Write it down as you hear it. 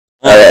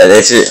yeah,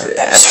 this is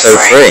episode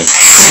 3.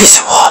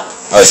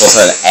 Oh, it's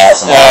also an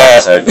ASMR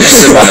episode.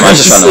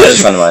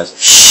 Just randomise.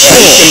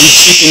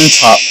 Chicken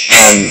top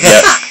and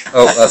yeah.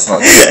 Oh, that's not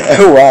good.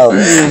 Oh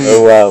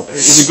wow.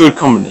 It's a good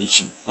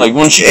combination. Like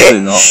once you get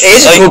it, It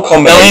is a good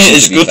combination.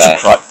 It's good to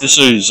practice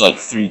those like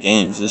 3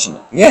 games, isn't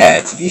it?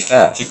 Yeah, to be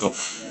fair. Tickle.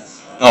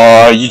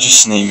 Oh, you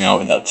just sneaked me out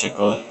with that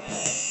tickle.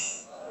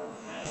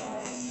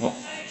 What?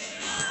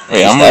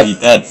 Wait, I'm already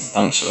dead.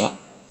 Thanks for that.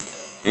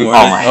 Who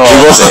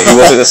was it? Who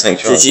was it that snake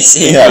shot? Did you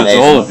see Yeah, that? it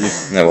was all of you.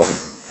 No, it wasn't.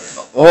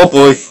 Oh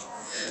boy.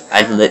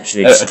 I'd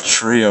literally. A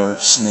trio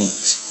of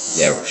snakes.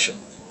 Yeah, well, shit.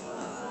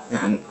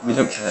 We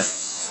don't care.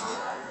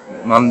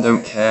 Mum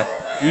don't care.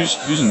 Who's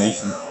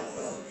Nathan?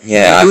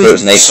 Yeah, I thought it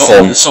was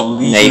Nathan. Stop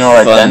leaking our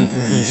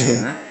identities.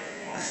 Did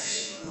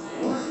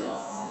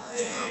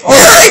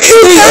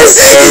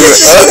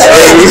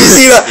you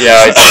see that?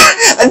 Yeah, I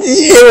did. And did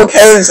you hear what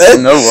Karen said?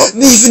 No, what?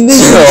 Nathan, you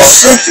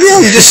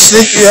just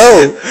sniffed me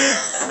out.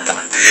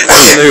 I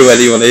don't know who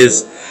anyone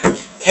is.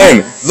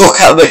 Karen, look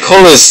at the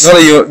colours. None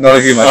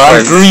of you, my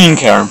I'm friend. green,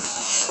 Karen.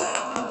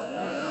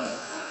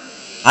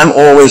 I'm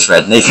always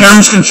red. Nathan.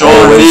 Karen's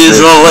controlling me as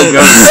well. Let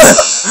go.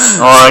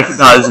 Oh,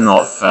 that is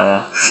not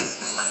fair.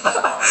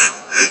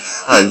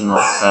 That is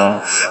not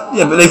fair.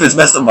 Yeah, but Nathan's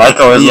messed up my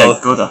car as well. Yeah,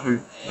 good. I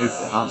hope it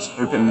has.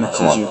 Hope it messes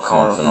Come on, your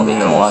car up. Fanobi,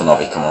 come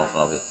on,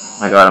 Fanobi.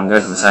 Oh my god, I'm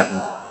going for the second.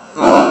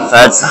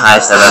 Third's the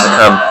highest I've ever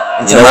come.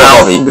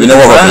 You know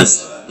what, Robbie?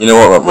 You know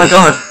what, Robbie? Oh my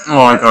god. Oh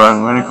my god,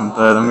 I'm gonna come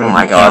third. I'm gonna. Oh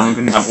my god.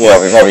 Robbie,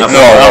 come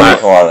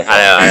on.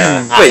 I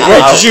know. Wait,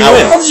 what? Did you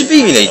win? How did you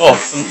beat me, Nathan? Oh,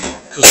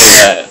 because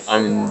I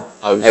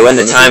was. Hey, when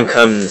the time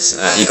comes,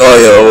 You got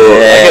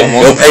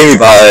you'll pay me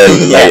by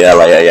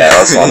later, yeah,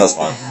 that's fine.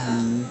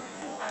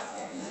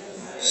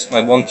 It's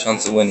my one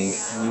chance of winning.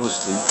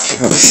 Yours too.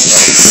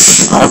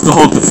 I have to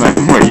hold the phone.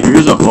 Wait,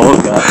 who's a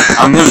bald guy?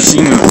 I've never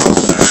seen him before.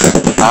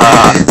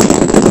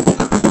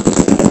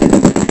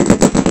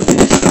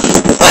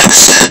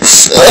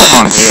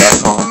 I can't.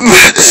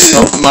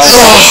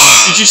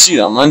 Did you see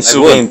that? Mine's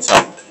still being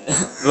tapped.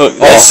 Look,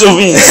 it's still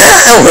being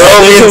tapped. We're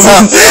all being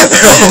tapped.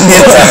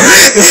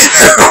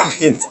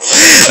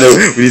 No,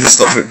 we need to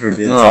stop it from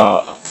being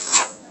tapped.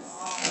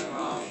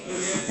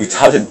 We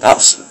tapped it,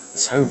 that's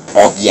so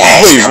odd.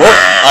 Yes! Wait, what?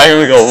 I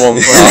only got 1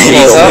 point. I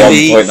got 1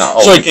 point.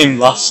 So I came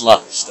last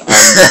and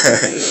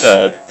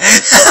third.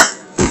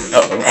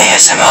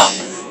 ASMR.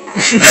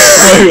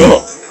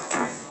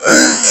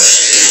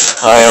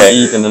 Hi, I'm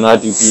Ethan and I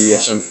do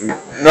BDSM food.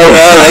 No.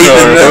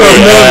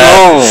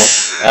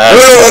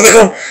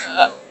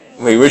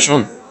 Wait, which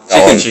one?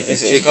 Chicken.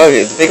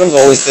 The big one's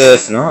always the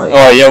finale.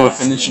 Oh yeah, we're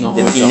finishing off.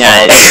 El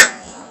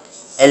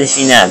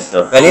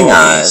finato. Very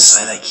nice.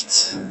 I like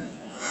it.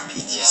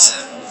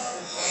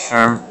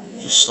 BDSM.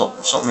 Just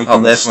stop making.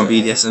 Out there for my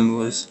BDSM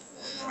boys.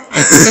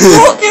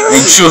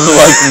 Make sure to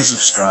like and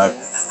subscribe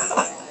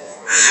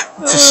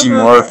to see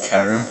more of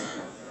Karen.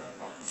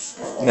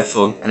 They're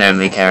fun. And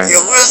only Karen. Yeah,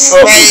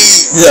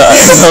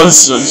 that was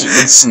such a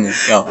good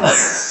sneak up.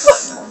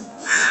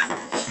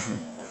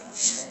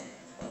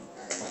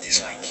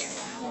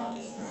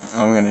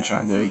 I'm gonna try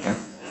and do it again.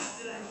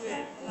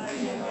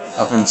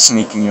 I've been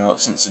sneaking you out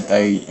since the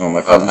day. Oh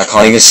my god, I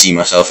can't even see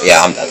myself.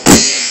 Yeah, I'm dead.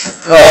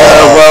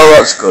 Well,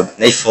 that's good.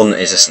 Nathan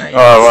is a snake.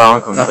 Oh, well,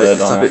 I'm coming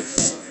third on it.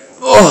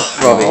 Oh,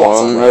 Robbie.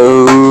 Oh,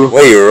 no.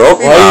 Wait,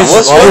 Robbie?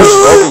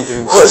 Robbie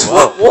doing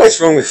What is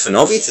wrong with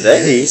Fanobi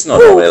today? He's not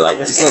really like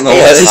this. He's not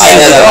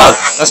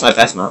That's my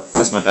best map.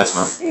 That's my best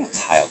map.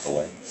 tie out the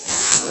way.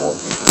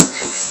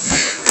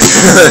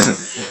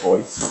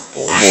 Boy.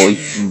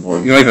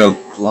 You're not even a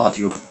lad,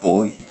 you're a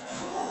boy.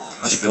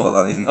 How do you feel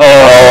about that, Nathan? Oh,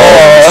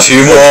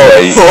 too much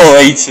weight.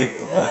 480.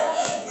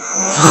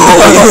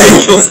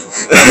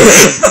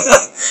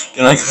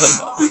 Can I collect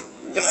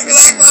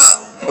that?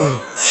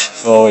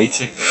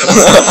 480.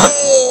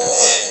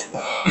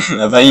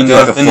 I bet you know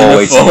I've been in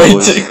a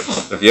 480.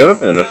 Have you ever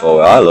been in a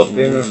 4-way? I love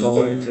being in a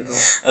 4-way.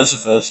 That's the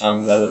first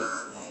time I've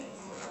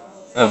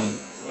ever.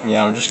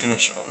 Yeah, I'm just gonna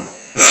show him.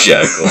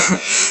 Yeah, cool.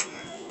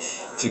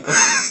 Tickle.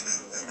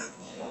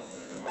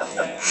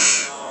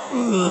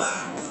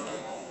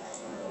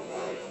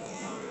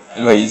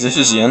 Wait, this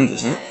is the end,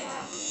 isn't it?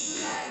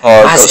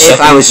 Oh, As if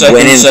I was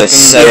winning for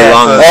so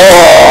long.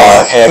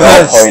 Oh, okay,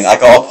 I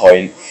got a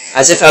point.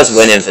 As if I was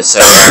winning for so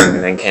long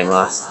and then came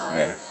last.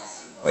 Yeah.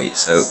 Wait,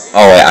 so...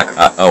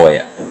 Oh,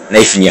 wait.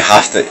 Nathan, you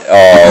have to...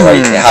 Oh, right.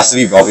 It has to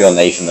be Robbie or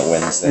Nathan that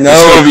wins this.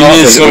 No,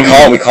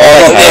 we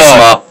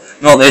can't.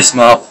 Not this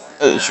map.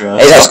 Sure.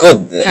 Hey, that's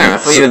good. Karen, I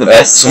thought you were the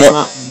best.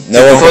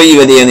 No I thought you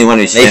were the only one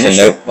who's Nathan,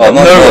 finished. Robbie,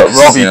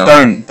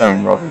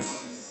 don't, Robbie.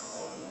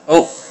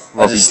 Oh,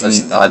 I just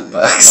died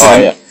by accident. Oh,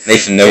 yeah.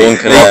 Nathan, no one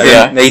can...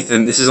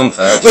 Nathan, this is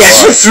unfair. Wait,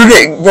 I just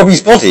threw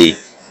Robbie's body.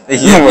 Did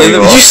you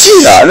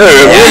see that? No,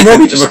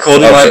 Robbie just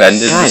recorded my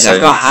ended. Guys, I've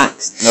got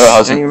hacks. No, it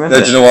hasn't. Don't you remember?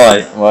 No, do you know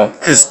why? Why?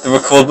 Because the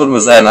record button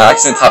was there and I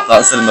accidentally tapped that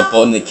instead of my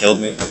button, it killed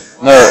me.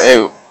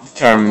 No,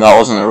 Karen, that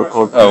wasn't a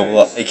record. Oh,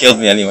 well, it killed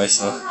me anyway,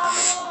 so...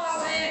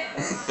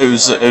 It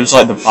was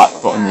like the back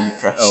button that you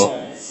pressed. Oh.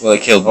 Well,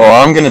 it killed me. Oh,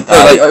 I'm gonna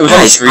die. Like, it was on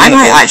the Guys, screen. I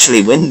might again.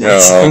 actually win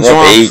this. No. Can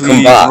someone Robbie, please,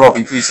 come back.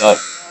 Robbie, please die.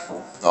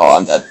 Oh,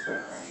 I'm dead.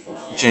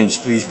 James,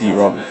 please beat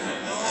Robbie.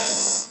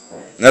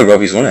 No,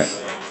 Robbie's won it.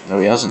 No,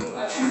 he hasn't.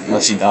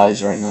 Unless he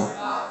dies right now.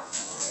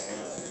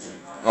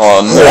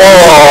 Oh no!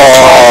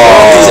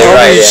 Oh,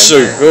 right, Robbie's yeah. so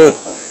good.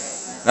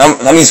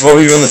 That means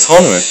Robbie won the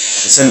tournament.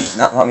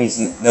 That means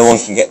no one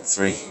can get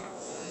 3.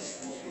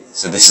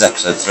 So this is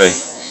episode 3.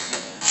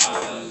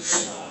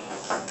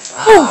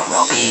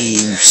 Robbie,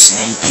 you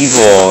snaky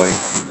boy.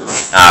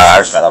 I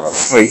respect that, Robbie.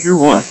 Wait, who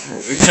won?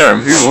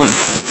 Kerem, who won?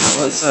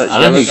 What's that? I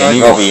don't think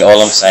anyone. Robbie,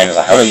 all I'm saying is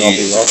I hope you...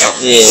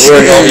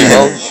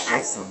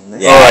 Next one.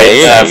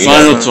 Alright,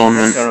 final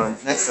tournament.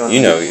 Next one.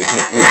 You know,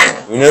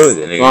 we know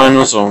it.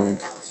 Final tournament.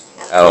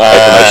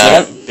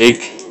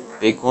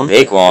 Big one.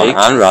 Big one,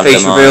 and random.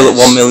 Face reveal at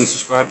 1 million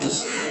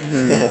subscribers.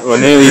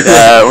 We're nearly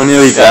there. We're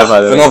nearly there,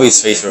 by the But way.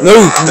 Robbie's face reveal.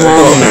 No, come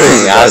on.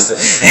 It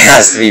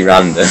has to be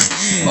random.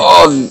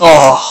 Oh,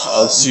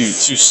 that was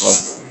too slow.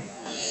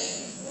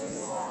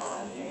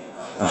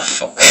 Oh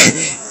fuck.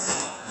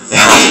 It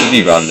has to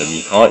be random.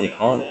 You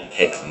can't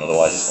pick them,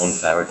 otherwise it's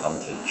unfair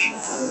advantage.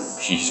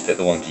 You just pick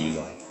the ones you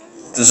like.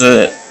 Does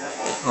it?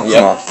 Oh,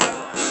 Yep.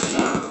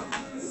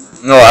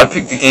 No, I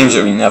pick the games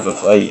that we never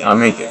play. I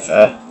make it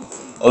fair.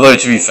 Although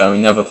to be fair, we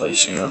never play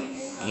Sumo.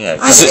 Yeah,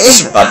 This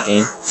is a bad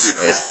game.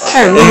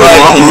 Kerem, In my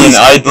opinion,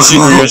 I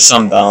disagree with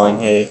Sam Darling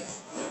here.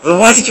 Well,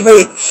 why did you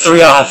rate it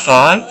 3 out of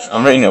 5?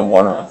 I'm rating it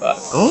 1 out of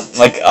 5. Good.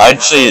 Like, I'd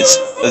say it's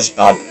as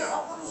bad.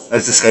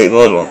 That's the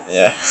skateboard one.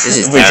 Yeah. This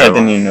is Which terrible. I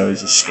didn't even know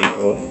was a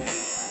skateboard.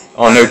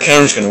 Oh no,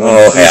 Kerem's gonna win.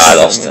 Oh, okay, I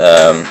lost.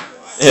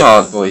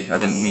 Oh boy, I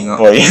didn't mean that.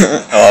 Boy.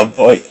 Oh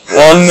boy.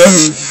 Oh no!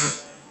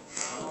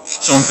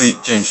 Someone please,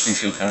 James, please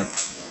kill Kerem.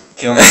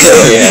 Kill him.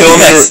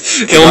 Yeah.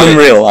 Kill him in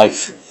real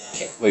life.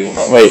 Wait,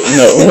 what? Wait,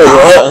 no,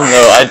 what?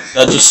 No,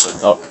 that just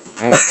slipped up.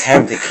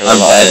 Cam did kill a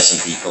lot of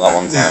innocent people at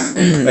one time.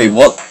 Wait,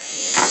 what?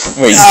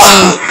 Wait,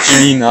 do you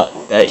mean that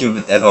day? Kill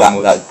the dead That,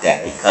 one. that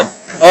day.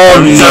 Oh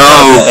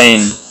no!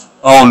 Bane.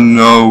 Oh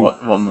no!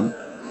 What month?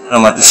 I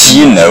don't like this.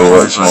 You know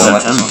what?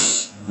 September.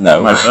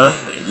 No. My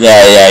birthday.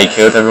 Yeah, you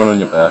killed everyone on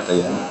your birthday,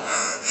 yeah.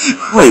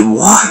 Wait,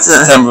 what?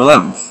 September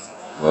 11th.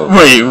 Well,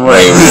 Wait.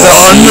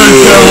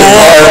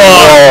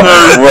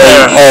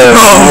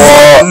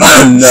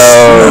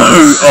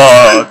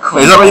 Oh, come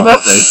Wait, is that my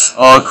birthday?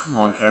 Oh, come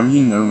on, Kerem,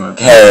 you know my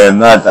birthday. Kerem,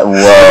 that It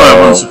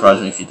whoa. won't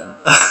surprise me if you don't.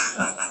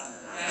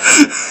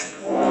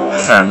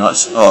 Kerem,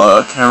 that's...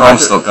 Oh, Kerem, I'm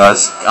stuck,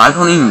 guys. I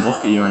can't even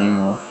look at you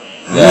anymore.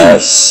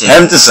 Yes.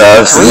 Kerem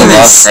deserves to Can we come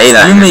even last. say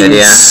that in the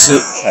video?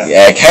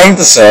 Yeah, Kerem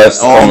deserves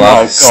to Oh come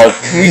my last. god,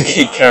 can we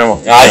kick Kerem off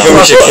the I think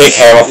we should kick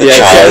Kerem off the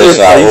challenge.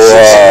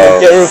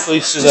 Get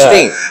replaced to that.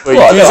 think. Wait,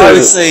 What? who's I over-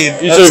 would say.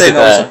 who's I'd over say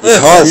that was there?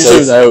 a can't Who's say-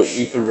 over there,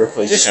 you could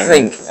replace Just Kerem.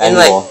 think, in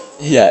like,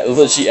 Yeah,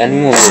 literally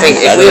anyone just would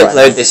think be if we better at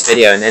upload this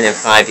video and then in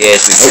 5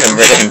 years we become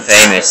rich and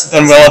famous,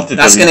 Then we'll have to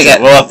that's delete gonna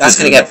it. We'll have get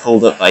to get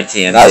pulled up by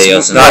TMZ That's-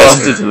 or We'll something. have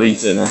to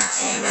delete it now.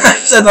 I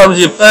said that was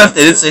your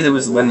birthday. I didn't say that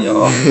was when you're.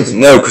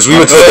 No, because we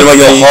were talking about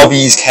your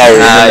hobbies, Kerem.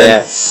 Yeah.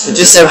 It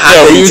just so Yeah,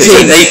 happened we were to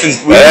talking, be. Nathan's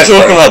we were birthday.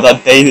 talking about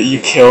that day that you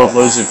killed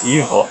loads of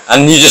people.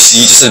 And you just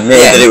admitted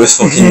Yeah. that it was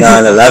fucking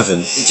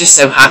 9/11. It just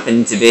so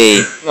happened to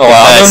be. No,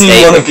 I don't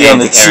even want to be on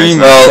the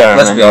team. Well, Kerem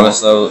let's be anymore.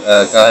 honest though,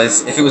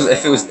 guys. If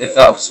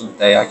that was the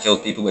day I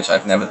killed people, which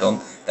I've never done,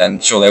 then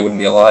surely I wouldn't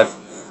be alive.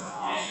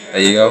 There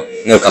you go.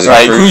 No, because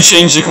Right, who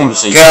changed the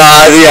conversation?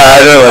 God, yeah,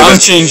 I don't know. I'm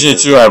changing it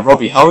to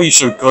Robbie. How are you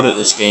so good at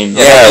this game?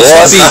 Yeah,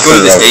 Let's what's be good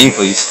at this happening? game,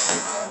 please.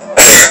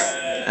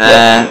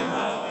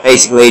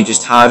 Basically,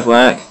 just hard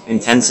work,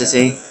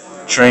 intensity.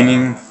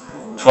 Training,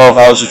 12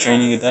 hours of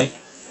training a day.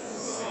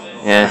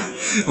 Yeah.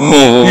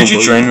 Who'd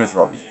you train with,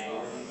 Robbie?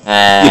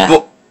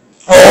 You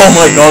Oh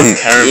my god,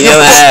 Kerem. know,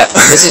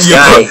 this is Your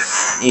guy. boy.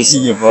 He's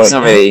Your boy.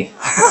 not really.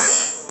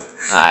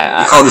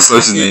 You can't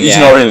disclose his name. He's Yeah.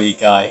 not really a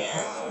guy.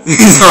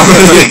 He's not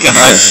really a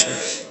guy.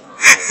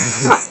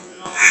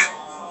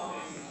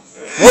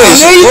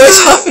 What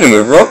is happening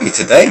with Robbie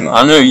today, man?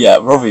 I know, yeah,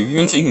 Robbie, have you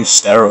been taking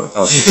steroids?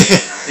 Oh,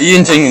 Have you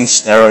been taking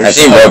steroids? I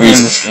think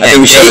Robbie's. I think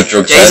we should have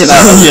drug Jay's test.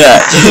 about-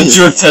 Yeah,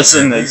 drug test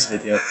in the next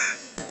video.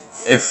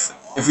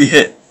 If we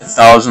hit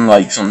 1,000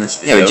 likes on this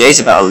Yeah, video, but Jay's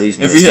about to lose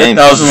me if this we hit game.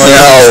 1,000 likes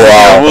Oh, on this video,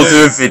 wow. we'll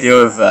do a video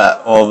of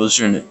all of us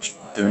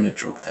doing a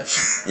drug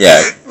test.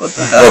 Yeah. What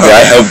the hell? Robbie, I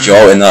helped you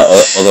out in that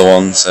other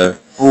one, so.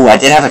 Oh, I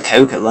did have a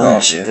Coke at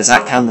lunch. dear. Does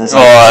that count as? Oh,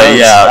 Like,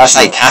 yeah. That's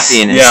like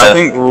caffeine and Yeah, I stuff.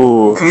 think.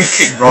 Can we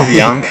kick Robbie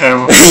and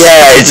Kerem?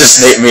 Yeah, it just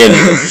hit me in.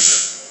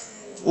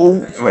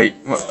 Wait,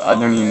 what? I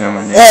don't even know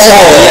my name.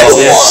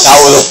 Yes.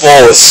 That was a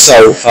ball. Was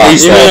so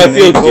fast. You mean I man.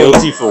 feel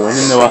guilty for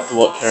winning though after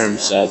what Kerem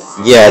said?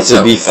 Yeah,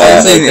 to be I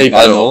fair. didn't say They anything bad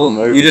at banned all.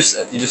 them. You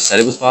just said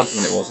it was bad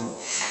when it wasn't.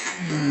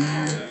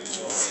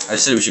 I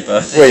just said it was your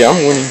birthday Wait, I'm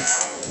winning.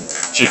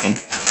 Chicken.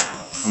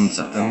 in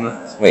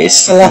September. Wait, is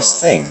this the last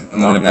thing?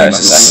 I'm gonna No, play it's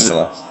the myself. second to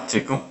last.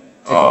 Tickle.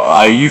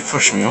 Oh, you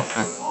pushed me off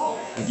then.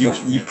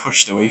 You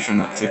pushed away from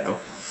that tickle.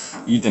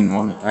 You didn't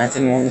want it. I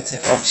didn't want the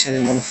tip. Obviously, I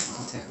didn't want the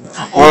fucking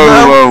tip.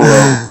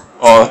 Whoa.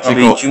 Oh, I mean,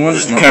 tickle. do you want to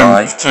just not Kerem,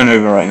 die? turn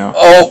over right now.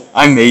 Oh!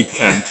 I made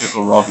Karen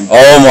tickle Robbie.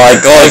 Oh my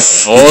god!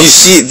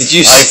 Did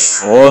you I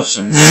see? force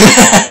him.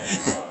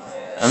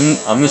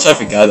 I'm the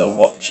type of guy that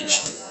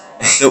watches.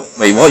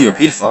 Wait, what? You're a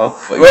pedophile?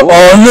 Wait,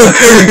 Oh no!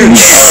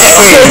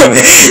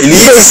 You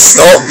need to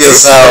stop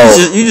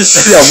yourself. You just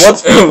said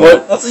that.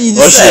 What? That's what you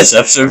just said. This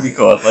episode be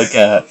called? Like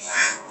Karen,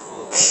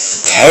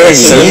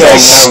 you need to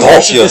stop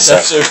What should this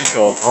yourself. episode be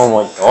called? Oh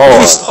my Let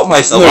me god. stop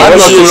myself. No, I'm what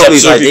not should coming this up with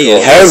these episode be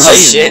ideas. called? Karen's Oh,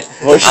 like, shit.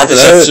 What should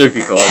this episode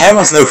be called? Karen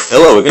has no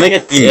filler. We're gonna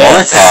get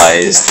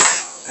demonetized.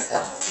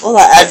 All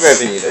that ad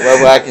revenue that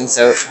we're working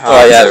so Oh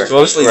hard yeah, to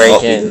obviously break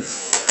not. in.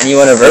 And you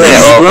want to ruin Wait,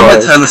 it all we're for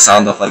gonna us. turn the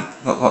sound off. Like,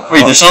 what?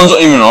 Wait, the sound's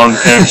not even on,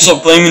 Karen.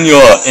 Stop blaming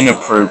your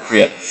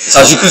inappropriate. It's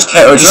actually because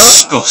Karen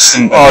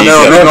disgusting Oh no,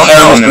 behavior. no,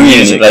 Karen was on the green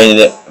and he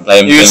music.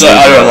 blamed He was like,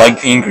 I don't like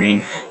being green.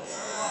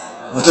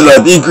 I don't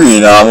like being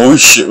green. Oh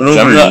shit, we're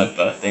not Remember green. that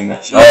birthday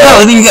message? Oh.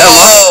 I didn't even get a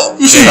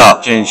laugh. You see that?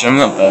 James,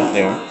 remember that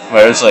birthday one?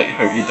 Where it's like,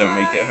 hope you don't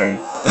make it home.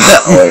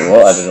 Oh wait,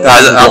 what? I don't know.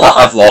 Guys,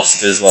 I've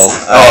lost it as well.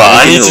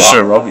 I Give me need to a laugh.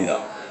 show Robbie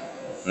that.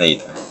 No, you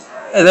don't.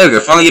 Hey, there we go.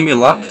 Finally give me a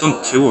laugh. I've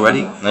done 2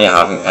 already. No, you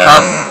haven't.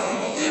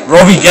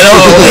 Robbie, get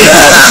out of the way!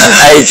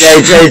 Hey,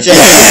 JJ.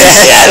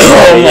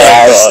 Oh my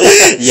god.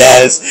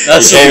 Yes.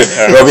 That's He came- so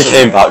Karen. Robbie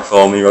came back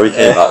for me. Robbie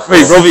came back. For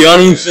Wait, me. Robbie, I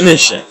aren't even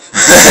finished it.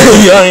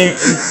 Robbie, aren't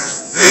even...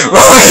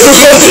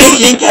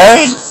 Robbie,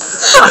 Karen.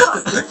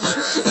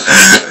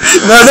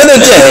 No,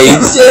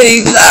 James.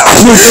 James.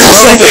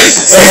 Stop it.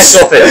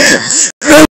 Stop it.